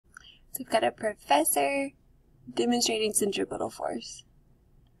So we've got a professor demonstrating centripetal force.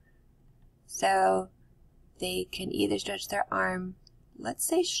 So they can either stretch their arm, let's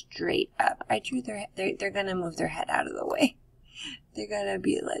say straight up. I drew they're going to move their head out of the way. They're going to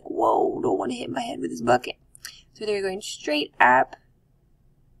be like, whoa, don't want to hit my head with this bucket. So they're going straight up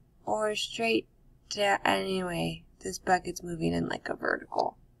or straight down. Anyway, this bucket's moving in like a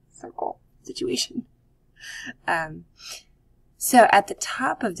vertical circle situation. So at the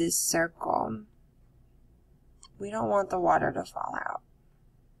top of this circle, we don't want the water to fall out.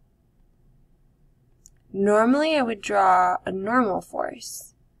 Normally I would draw a normal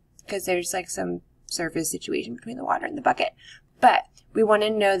force because there's like some surface situation between the water and the bucket. But we want to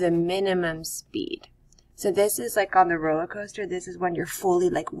know the minimum speed. So this is like on the roller coaster. This is when you're fully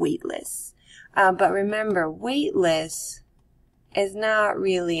like weightless. But remember, weightless is not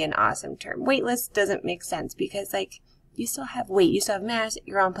really an awesome term. Weightless doesn't make sense because like you still have weight. You still have mass.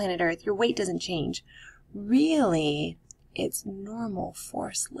 You're on planet Earth. Your weight doesn't change. Really, it's normal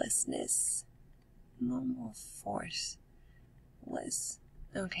forcelessness. Normal forceless.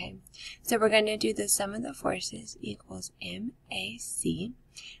 Okay, so we're going to do the sum of the forces equals MAC.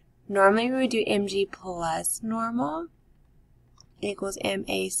 Normally we would do mg plus normal equals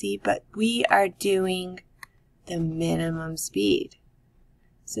MAC, but we are doing the minimum speed.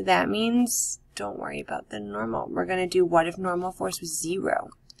 So that means don't worry about the normal. We're going to do what if normal force was 0?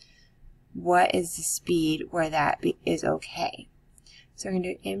 What is the speed where that is okay? So we're going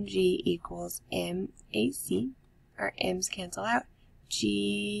to do mg equals MAC. Our m's cancel out.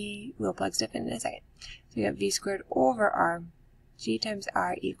 G will plug stuff in a second. So we got v squared over r. G times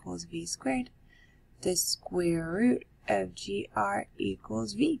r equals v squared. The square root of gr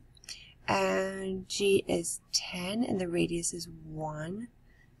equals v. And g is 10 and the radius is 1.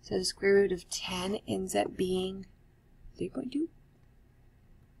 So the square root of 10 ends up being 3.2.